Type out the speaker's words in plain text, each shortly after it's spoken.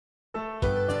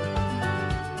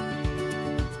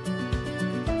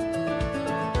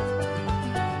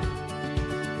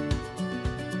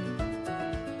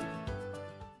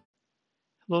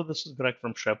Hello, this is Greg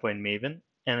from SharePoint Maven,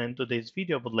 and in today's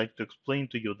video, I would like to explain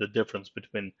to you the difference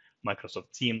between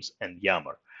Microsoft Teams and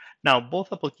Yammer. Now,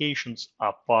 both applications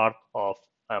are part of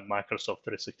a Microsoft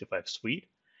 365 suite,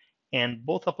 and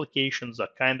both applications are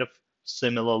kind of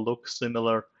similar, look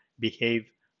similar, behave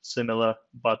similar,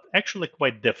 but actually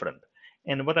quite different.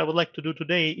 And what I would like to do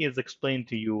today is explain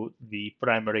to you the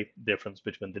primary difference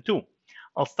between the two.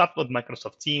 I'll start with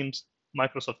Microsoft Teams.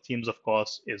 Microsoft Teams, of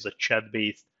course, is a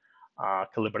chat-based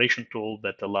collaboration tool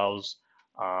that allows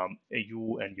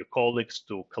you and your colleagues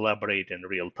to collaborate in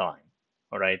real time.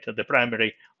 All right. The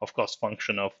primary, of course,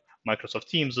 function of Microsoft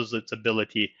Teams is its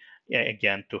ability,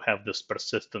 again, to have this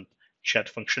persistent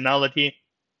chat functionality,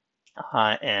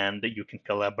 and you can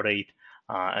collaborate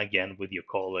again with your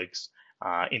colleagues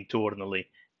internally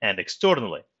and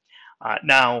externally.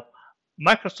 Now,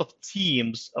 Microsoft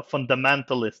Teams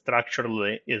fundamentally,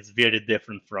 structurally is very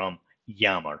different from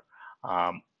Yammer.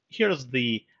 Here's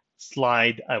the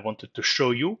slide I wanted to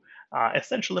show you.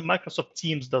 Essentially, Microsoft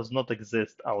Teams does not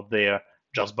exist out there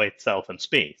just by itself in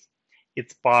space.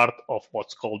 It's part of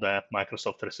what's called a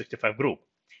Microsoft 365 group.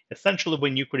 Essentially,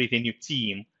 when you create a new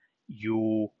team,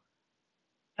 you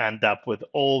end up with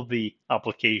all the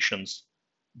applications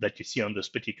that you see on this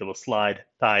particular slide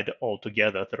tied all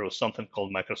together through something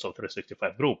called Microsoft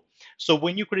 365 group. So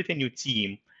when you create a new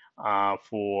team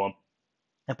for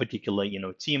a particular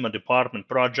team, a department,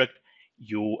 project,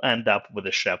 you end up with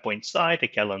a SharePoint site, a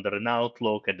calendar in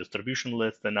Outlook, a distribution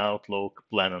list in Outlook,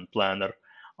 plan and planner,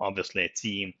 obviously a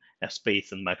team, a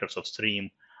space in Microsoft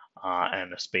Stream,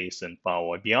 and a space in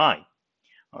Power BI.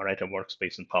 All right, a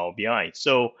workspace in Power BI.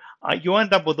 So you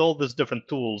end up with all these different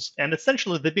tools. And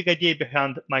essentially, the big idea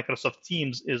behind Microsoft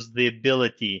Teams is the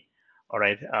ability, all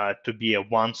right, to be a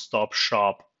one-stop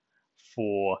shop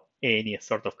for any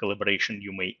sort of collaboration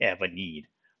you may ever need,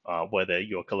 whether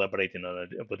you're collaborating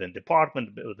within a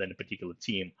department, within a particular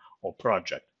team or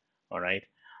project. All right.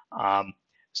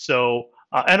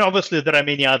 And obviously, there are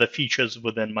many other features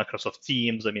within Microsoft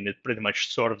Teams. I mean, it pretty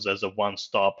much serves as a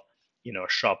one-stop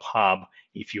shop hub,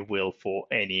 if you will, for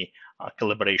any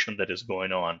collaboration that is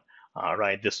going on.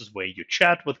 Right, this is where you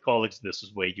chat with colleagues. This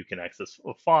is where you can access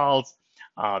files.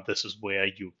 This is where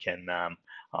you can,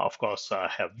 of course,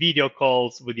 have video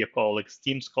calls with your colleagues,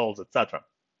 Teams calls, etc.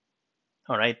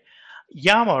 All right,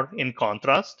 Yammer, in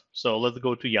contrast, so let's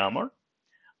go to Yammer.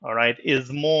 All right,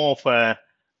 is more of a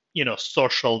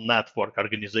social network,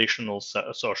 organizational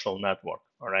social network.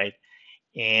 All right,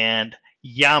 and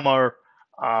Yammer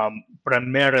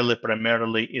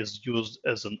primarily is used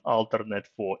as an alternate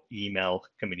for email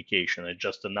communication. It's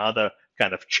just another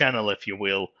kind of channel, if you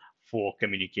will, for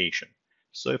communication.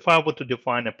 So if I were to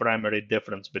define a primary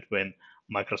difference between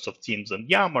Microsoft Teams and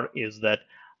Yammer, is that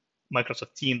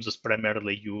Microsoft Teams is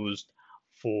primarily used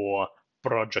for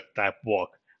project type work.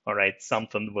 All right,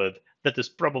 something that is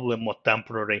probably more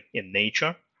temporary in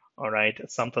nature. All right,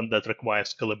 something that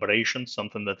requires collaboration,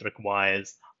 something that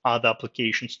requires other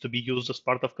applications to be used as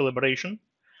part of collaboration,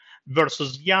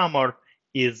 versus Yammer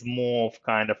is more of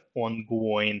kind of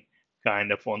ongoing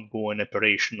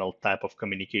operational type of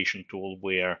communication tool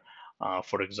where,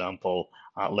 for example,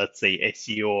 let's say a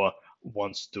CEO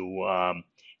wants to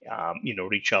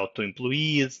reach out to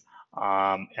employees,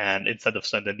 and instead of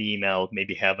sending an email,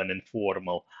 maybe have an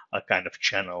informal kind of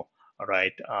channel,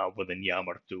 right, within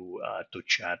Yammer to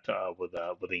chat with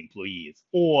the employees,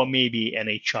 or maybe an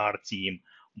HR team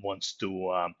wants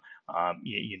to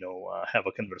have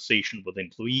a conversation with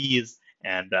employees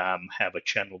and have a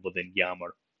channel within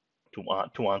Yammer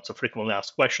to answer frequently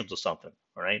asked questions or something.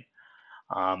 All right.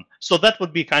 So that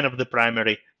would be kind of the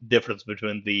primary difference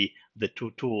between the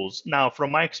two tools. Now,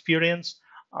 from my experience,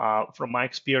 I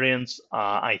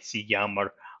see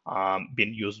Yammer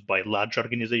being used by large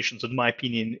organizations. In my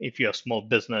opinion, if you're a small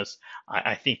business,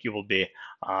 I think you will be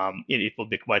it will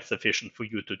be quite sufficient for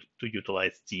you to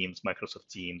utilize Teams, Microsoft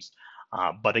Teams.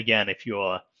 But again, if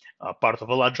you're part of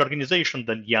a large organization,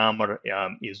 then Yammer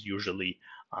is usually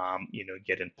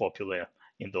getting popular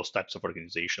in those types of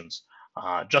organizations,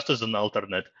 just as an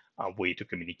alternate way to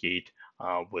communicate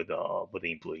with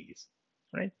the employees.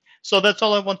 Right. So that's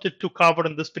all I wanted to cover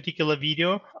in this particular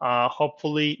video.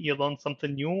 Hopefully you learned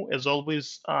something new. As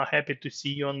always, happy to see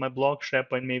you on my blog,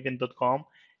 sharepointmaven.com,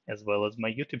 as well as my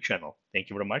YouTube channel. Thank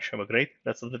you very much. Have a great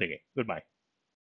rest of the day. Goodbye.